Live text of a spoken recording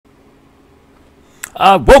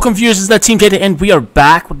Welcome viewers, this is that Team Data, and we are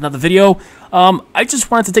back with another video. I just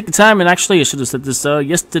wanted to take the time, and actually I should have said this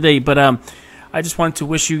yesterday, but I just wanted to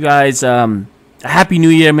wish you guys a happy new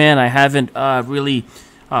year, man. I haven't really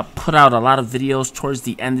put out a lot of videos towards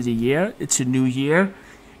the end of the year. It's a new year,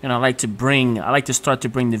 and I like to start to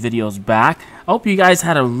bring the videos back. I hope you guys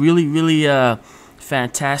had a really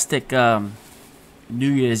fantastic New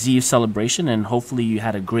Year's Eve celebration, and hopefully you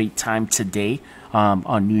had a great time today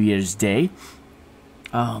on New Year's Day.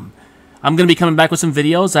 I'm gonna be coming back with some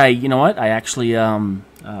videos. You know what? I actually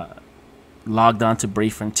logged on to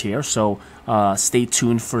Brave Frontier, so stay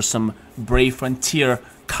tuned for some Brave Frontier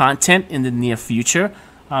content in the near future.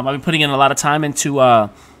 I've been putting in a lot of time into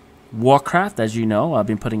Warcraft, as you know. I've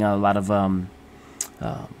been putting out a lot of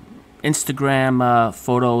Instagram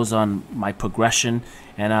photos on my progression,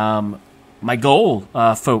 and my goal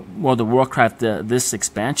for World of Warcraft this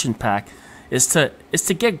expansion pack is to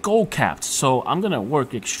get gold capped. So I'm gonna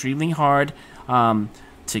work extremely hard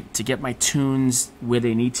to get my tunes where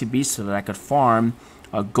they need to be, so that I could farm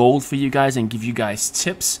gold for you guys and give you guys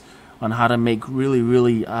tips on how to make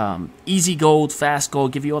really easy gold, fast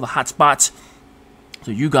gold, give you all the hot spots,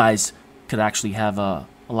 so you guys could actually have a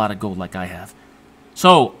lot of gold like I have.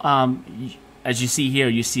 So as you see here,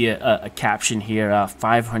 you see a caption here,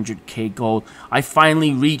 500k gold. I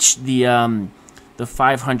finally reached the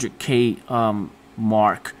 500k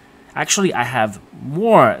mark. Actually, I have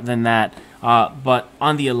more than that, but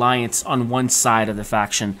on the alliance, on one side of the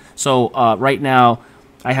faction. So right now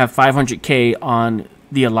I have 500k on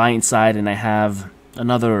the alliance side, and I have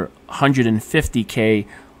another 150k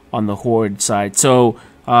on the horde side. So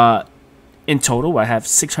in total I have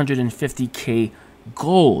 650k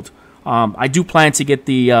gold. I do plan to get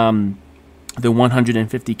the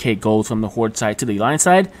 150k gold from the horde side to the alliance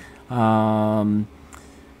side.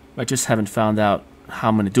 I just haven't found out how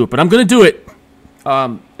I'm going to do it, but I'm going to do it.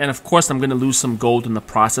 And of course, I'm going to lose some gold in the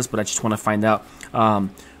process, but I just want to find out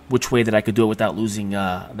which way that I could do it without losing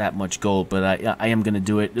that much gold. But I am going to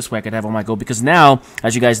do it. This way I could have all my gold, because now,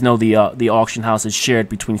 as you guys know, the auction house is shared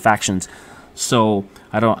between factions. So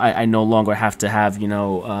I no longer have to have, you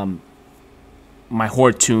know, my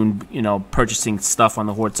horde tune, you know, purchasing stuff on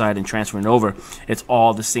the horde side and transferring it over. It's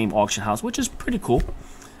all the same auction house, which is pretty cool.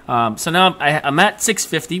 So now I'm at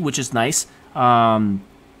 650, which is nice. Not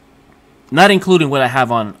including what I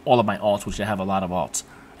have on all of my alts, which I have a lot of alts,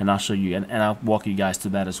 and I'll show you, and I'll walk you guys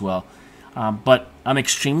through that as well. But I'm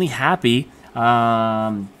extremely happy.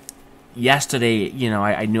 Yesterday, you know,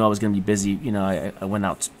 I knew I was going to be busy. You know, I went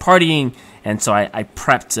out partying, and so I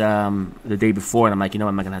prepped the day before, and I'm like, you know,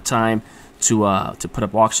 I'm not going to have time to put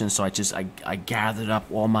up auctions. So I gathered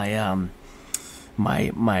up all my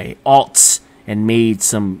my alts and made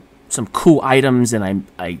some cool items, and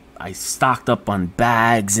I stocked up on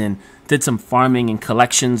bags and did some farming and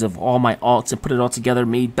collections of all my alts and put it all together,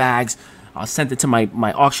 made bags. I sent it to my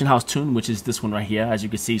auction house tune, which is this one right here. As you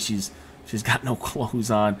can see, she's got no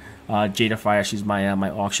clothes on. Jada Fire, she's my my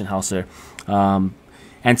auction houser.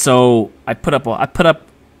 And so I put up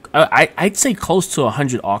I'd say close to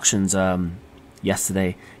 100 auctions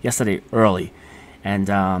yesterday early, and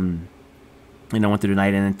you know, went through the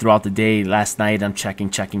night, and then throughout the day, last night I'm checking,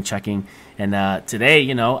 and today,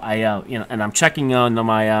 you know, you know, and I'm checking on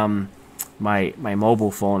my my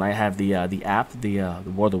mobile phone. I have the app, the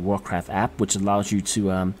World of Warcraft app, which allows you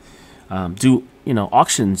to do, you know,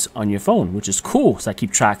 auctions on your phone, which is cool. So I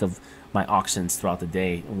keep track of my auctions throughout the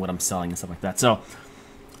day and what I'm selling and stuff like that. So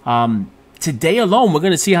today alone, we're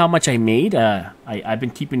gonna see how much I made. I've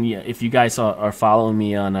been keeping, if you guys are following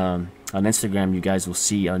me on Instagram, you guys will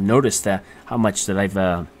see notice that how much that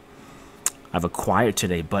I've acquired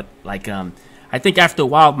today. But like I think after a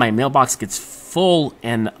while my mailbox gets full,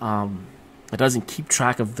 and it doesn't keep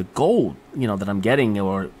track of the gold, you know, that I'm getting,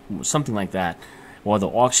 or something like that, or the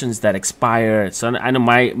auctions that expire. So I know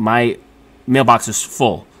my mailbox is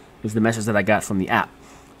full. Is the message that I got from the app.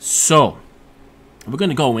 So we're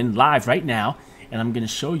gonna go in live right now, and I'm gonna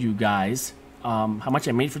show you guys how much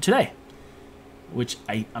I made for today, which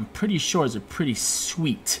I'm pretty sure is a pretty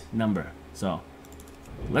sweet number. So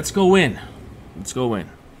let's go in. Let's go in.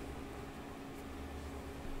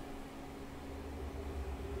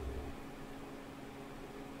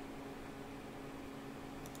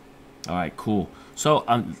 All right, cool. So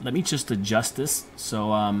let me just adjust this.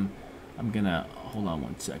 So I'm gonna hold on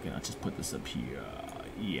one second. I'll just put this up here.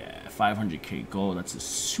 Yeah, 500k gold. That's a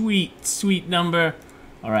sweet number.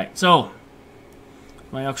 All right, so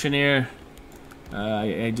my auctioneer.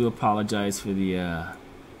 I do apologize for the,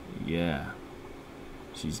 yeah.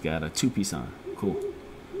 She's got a two-piece on.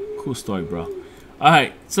 Cool story, bro.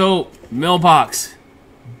 Alright, so, mailbox.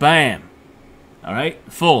 Bam. All right,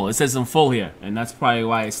 full. It says I'm full here, and that's probably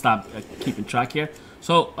why I stopped keeping track here.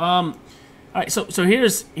 So, all right, so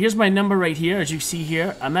here's my number right here. As you see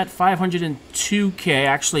here, I'm at 502k.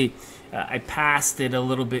 Actually, I passed it a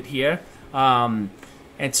little bit here, and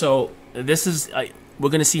so this is we're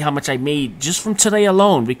gonna see how much I made just from today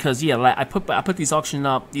alone. Because yeah, I put these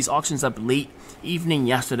auctions up late evening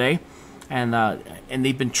yesterday, and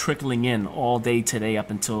they've been trickling in all day today up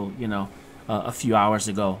until a few hours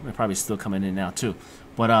ago. They're probably still coming in now too.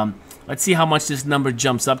 But let's see how much this number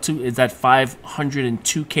jumps up to. It's at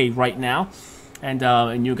 502k right now,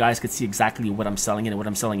 and you guys can see exactly what I'm selling it and what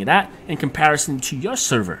I'm selling it at in comparison to your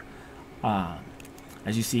server.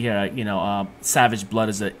 As you see here, Savage Blood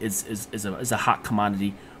is a hot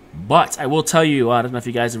commodity. But I will tell you, I don't know if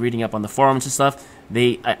you guys are reading up on the forums and stuff.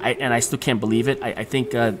 I still can't believe it. I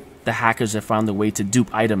think the hackers have found a way to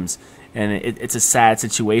dupe items, and it's a sad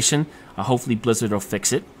situation. Hopefully Blizzard will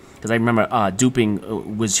fix it, because I remember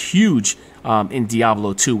duping was huge in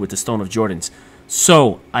Diablo 2 with the Stone of Jordans.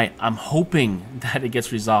 So I'm hoping that it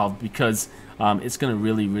gets resolved, because it's going to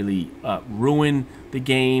really ruin the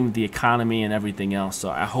game, the economy, and everything else. So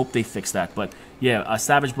I hope they fix that. But yeah,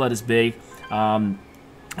 Savage Blood is big. I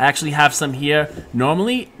actually have some here.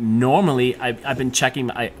 Normally I've been checking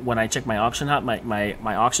when I check my auction hut,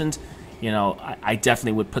 my auctions. I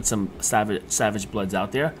definitely would put some Savage Bloods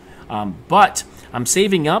out there. But I'm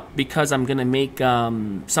saving up, because I'm gonna make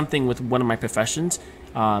something with one of my professions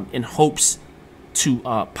in hopes to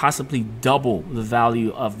possibly double the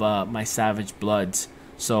value of my Savage Bloods.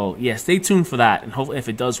 So yeah, stay tuned for that, and hopefully if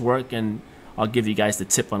it does work, and I'll give you guys the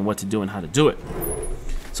tip on what to do and how to do it.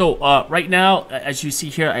 So right now, as you see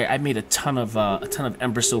here, I made a ton of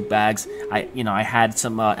Ember Silk bags. I had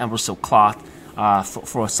some Ember Silk cloth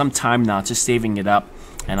for some time now, just saving it up,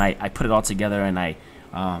 and I put it all together, and I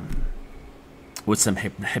with some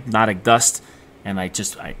hypnotic dust, and I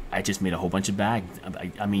just made a whole bunch of bags.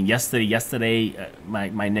 I mean, yesterday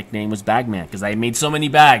my nickname was Bagman, because I made so many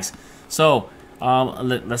bags. So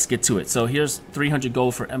let's get to it. So here's 300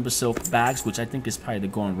 gold for Ember Silk bags, which I think is probably the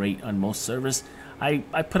going rate on most servers. I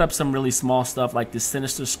put up some really small stuff like this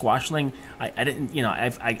Sinister Squashling. I didn't,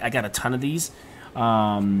 I got a ton of these,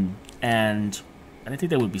 and I didn't think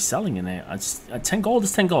they would be selling in there. 10 gold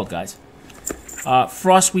is 10 gold, guys.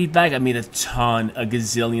 Frostweed bag, I made a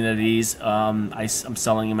gazillion of these. I'm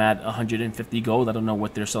selling them at 150 gold. I don't know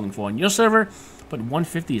what they're selling for on your server, but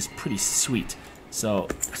 150 is pretty sweet. So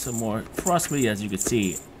some more Frostweed, as you can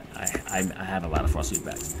see. I have a lot of Frostweed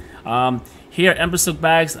bags. Here, Ember Silk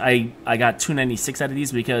bags, I got 296 out of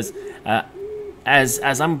these, because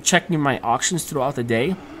as I'm checking my auctions throughout the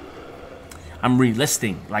day, I'm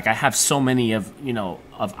relisting. Like, I have so many of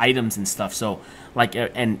items and stuff. So like,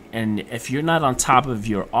 and if you're not on top of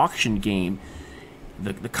your auction game,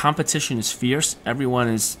 the competition is fierce. Everyone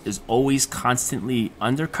is always constantly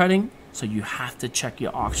undercutting. So you have to check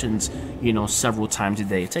your auctions, several times a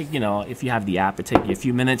day. If you have the app, it takes you a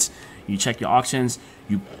few minutes. You check your auctions.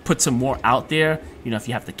 You put some more out there. If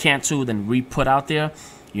you have to cancel, then re-put out there.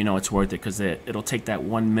 It's worth it, because it'll take that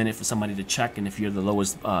 1 minute for somebody to check, and if you're the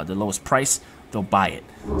lowest price, they'll buy it.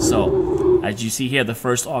 So as you see here, the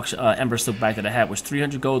first auction Ember Silk bag that I had was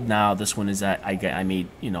 300 gold. Now this one is at I made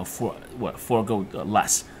 4 gold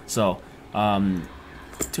less. So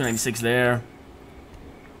 296 there.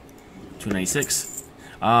 296.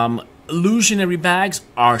 Illusionary bags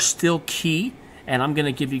are still key, and I'm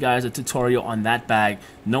gonna give you guys a tutorial on that bag.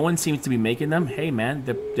 No one seems to be making them. Hey man,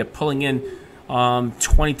 they're pulling in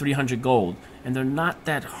 2,300 gold, and they're not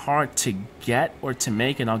that hard to get or to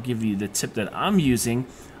make. And I'll give you the tip that I'm using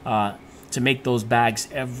to make those bags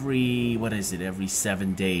every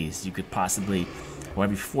 7 days. You could possibly, or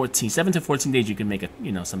every 7 to 14 days, you can make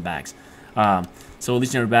some bags. So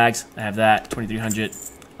illusionary bags, I have that 2,300.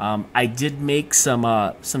 I did make some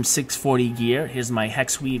 640 gear. Here's my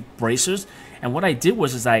Hexweave bracers, and what I did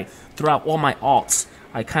was I throughout all my alts,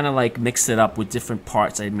 I kind of like mixed it up with different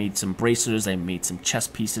parts. I made some bracers, I made some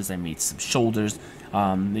chest pieces, I made some shoulders,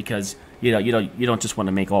 because you don't just want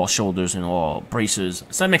to make all shoulders and all bracers.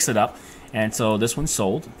 So I mixed it up, and so this one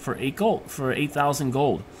sold for 8,000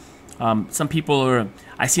 gold. Some people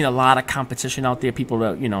I've seen a lot of competition out there. People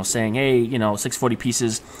are, saying, hey, 640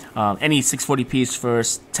 pieces, any 640 piece for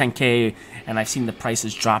 10k, and I've seen the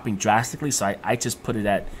prices dropping drastically. So I just put it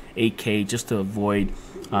at 8k just to avoid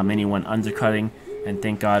anyone undercutting, and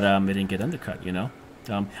thank God it didn't get undercut,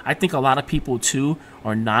 I think a lot of people too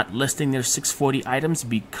are not listing their 640 items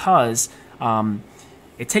because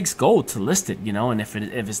it takes gold to list it, and if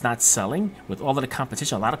it's not selling with all of the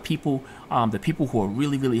competition, a lot of people, the people who are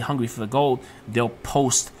really, really hungry for the gold, they'll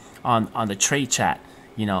post on the trade chat,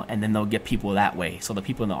 you know, and then they'll get people that way. So the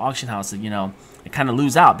people in the auction house, you know, they kind of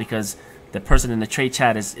lose out because the person in the trade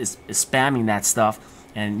chat is spamming that stuff,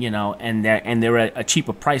 and you know, and they're at a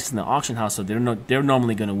cheaper price in the auction house, so they're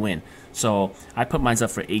normally going to win. So I put mine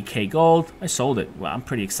up for 8K gold. I sold it. Well, I'm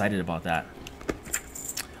pretty excited about that.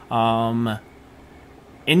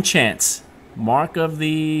 Enchants, Mark of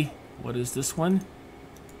the, what is this one?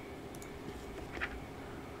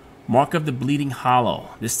 Mark of the Bleeding Hollow.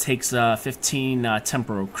 This takes 15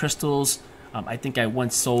 temporal crystals. I think I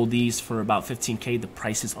once sold these for about 15K. The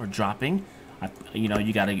prices are dropping. You know,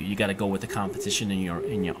 you gotta go with the competition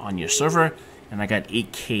on your server, and I got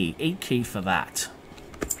 8K for that.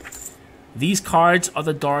 These cards are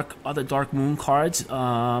the dark moon cards,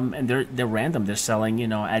 and they're random. They're selling, you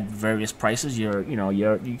know, at various prices. You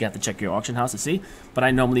have to check your auction house to see. But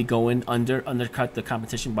I normally go in undercut the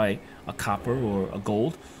competition by a copper or a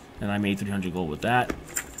gold, and I made 300 gold with that.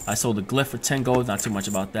 I sold a glyph for 10 gold. Not too much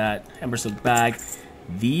about that. Ember Silk bag.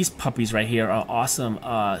 These puppies right here are awesome.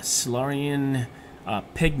 Solarian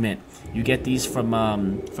pigment. You get these from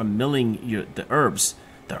milling the herbs.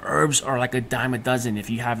 The herbs are like a dime a dozen. If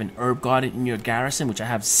you have an herb garden in your garrison, which I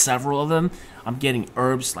have several of them, I'm getting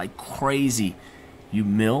herbs like crazy. You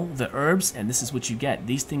mill the herbs, and this is what you get.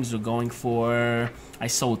 These things are going for, I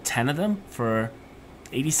sold 10 of them for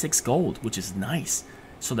 86 gold, which is nice.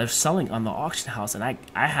 So they're selling on the auction house, and I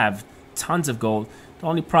have tons of gold. The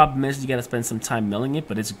only problem is you got to spend some time milling it,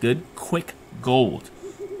 but it's good, quick gold.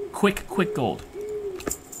 Quick gold.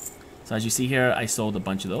 So as you see here, I sold a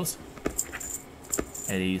bunch of those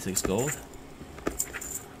at 86 gold.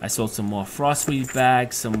 I sold some more Frostweave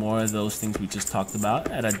bags, some more of those things we just talked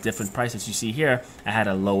about at a different price. As you see here, I had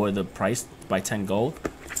to lower the price by 10 gold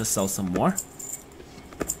to sell some more.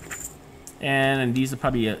 And these are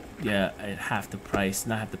probably at half the price,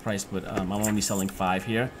 not half the price, but I'm only selling 5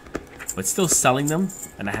 here, but still selling them,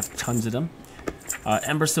 and I have tons of them.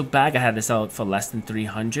 Ember Silk bag, I had to sell it for less than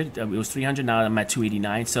 300. It was 300, now I'm at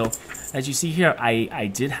 289. So as you see here, I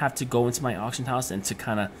did have to go into my auction house and to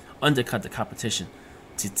kind of undercut the competition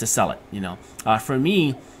to sell it, you know. For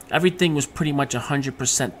me, everything was pretty much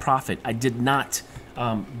 100% profit. I did not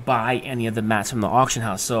buy any of the mats from the auction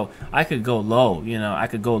house, so I could go low, you know. I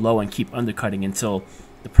could go low and keep undercutting until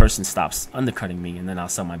the person stops undercutting me, and then I'll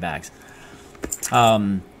sell my bags.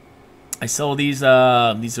 I sold these.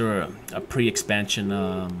 These are a pre-expansion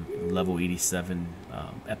level 87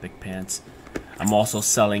 epic pants. I'm also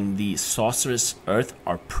selling the Sorceress Earth.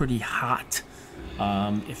 Are pretty hot.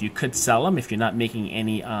 If you could sell them, if you're not making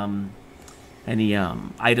any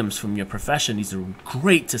items from your profession, these are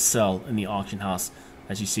great to sell in the auction house.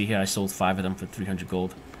 As you see here, I sold 5 of them for 300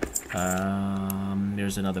 gold.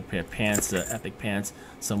 There's another pair of pants, epic pants.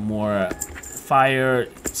 Some more fire,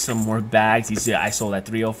 some more bags. These I sold at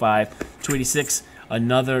 305, 286.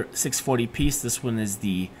 Another 640 piece. This one is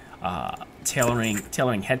the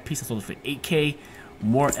tailoring headpiece. I sold it for 8K.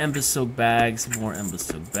 More Ember Silk bags,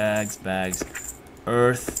 bags.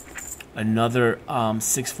 Earth, another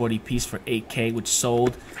 640 piece for 8K, which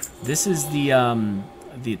sold. This is the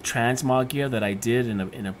transmog gear that I did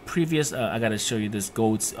in a previous. I gotta show you this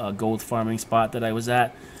gold farming spot that I was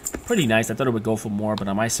at. Pretty nice. I thought it would go for more, but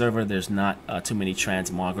on my server there's not too many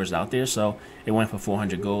transmoggers out there, so it went for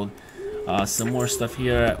 400 gold. Some more stuff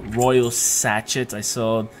here. Royal sachets I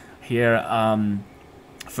sold here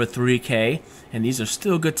for 3K, and these are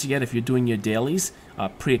still good to get if you're doing your dailies.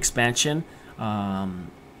 Pre-expansion.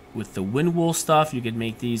 With the Windwool stuff, you could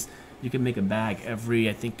make these. You can make a bag every,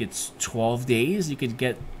 I think it's 12 days. You could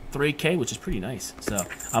get 3K, which is pretty nice. So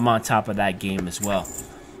I'm on top of that game as well.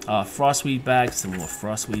 Frostweave bags, some more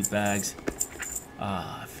Frostweave bags.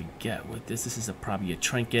 I forget what this is. Probably a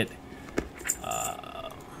trinket. I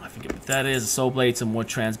forget what that is. A soul blade, some more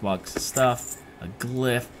transbox stuff, a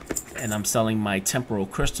glyph, and I'm selling my temporal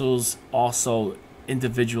crystals also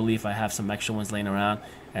individually if I have some extra ones laying around.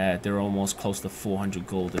 They're almost close to 400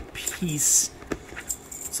 gold a piece.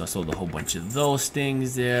 So I sold a whole bunch of those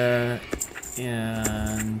things there,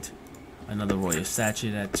 and another Royal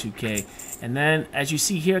Sachet at 2K. And then, as you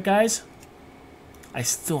see here, guys, I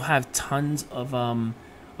still have tons of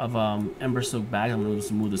Ember Silk bags. I'm gonna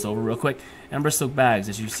just move this over real quick. Ember Silk bags,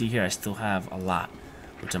 as you see here, I still have a lot,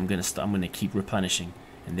 which I'm gonna keep replenishing.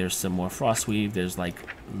 And there's some more Frostweave. There's like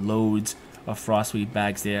loads of Frostweave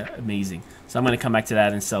bags there. Amazing. So I'm gonna come back to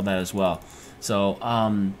that and sell that as well. So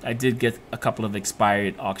I did get a couple of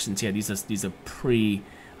expired auctions here. These are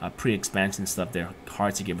pre-expansion stuff. They're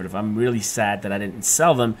hard to get rid of. I'm really sad that I didn't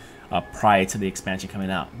sell them prior to the expansion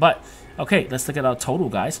coming out. But okay, let's look at our total,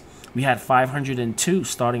 guys. We had 502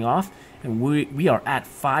 starting off, and we are at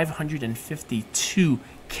 552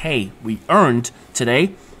 50k. We earned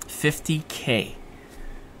today 50k.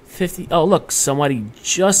 50. Oh, look, somebody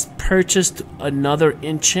just purchased another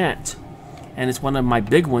enchant, and it's one of my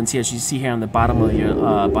big ones here. As you see here on the bottom of your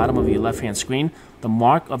left-hand screen, the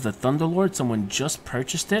Mark of the Thunderlord. Someone just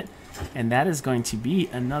purchased it, and that is going to be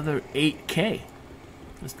another 8k.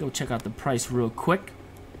 Let's go check out the price real quick.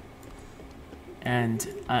 And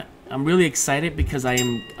I'm really excited because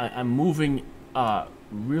I'm moving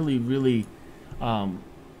really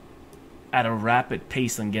at a rapid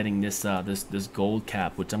pace on getting this this gold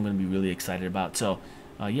cap, which I'm going to be really excited about. So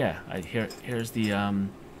yeah, here's the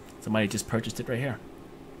somebody just purchased it right here,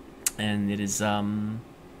 and it is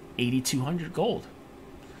 8,200 gold.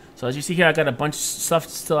 So as you see here, I got a bunch of stuff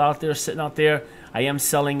still out there, sitting out there. I am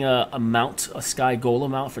selling a mount, a sky golem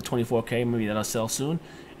mount for 24k. Maybe that'll sell soon,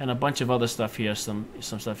 and a bunch of other stuff here. Some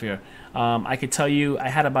stuff here. I could tell you, I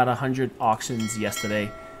had about 100 auctions yesterday,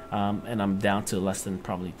 and I'm down to less than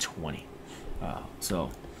probably 20.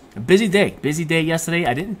 So a busy day yesterday.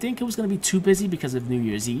 I didn't think it was going to be too busy because of New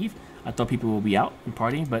Year's Eve. I thought people will be out and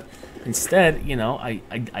partying, but instead, you know,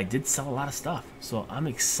 I did sell a lot of stuff. So I'm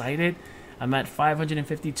excited. I'm at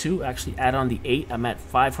 552. Actually, add on the 8. I'm at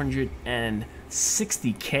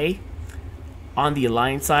 560k on the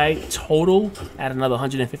Alliance side. Total, add another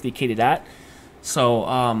 150k to that. So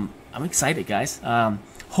I'm excited, guys.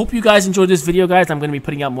 Hope you guys enjoyed this video, guys. I'm going to be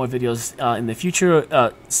putting out more videos in the future.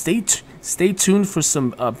 Stay tuned for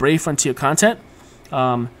some Brave Frontier content.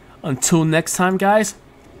 Until next time, guys,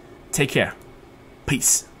 take care.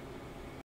 Peace.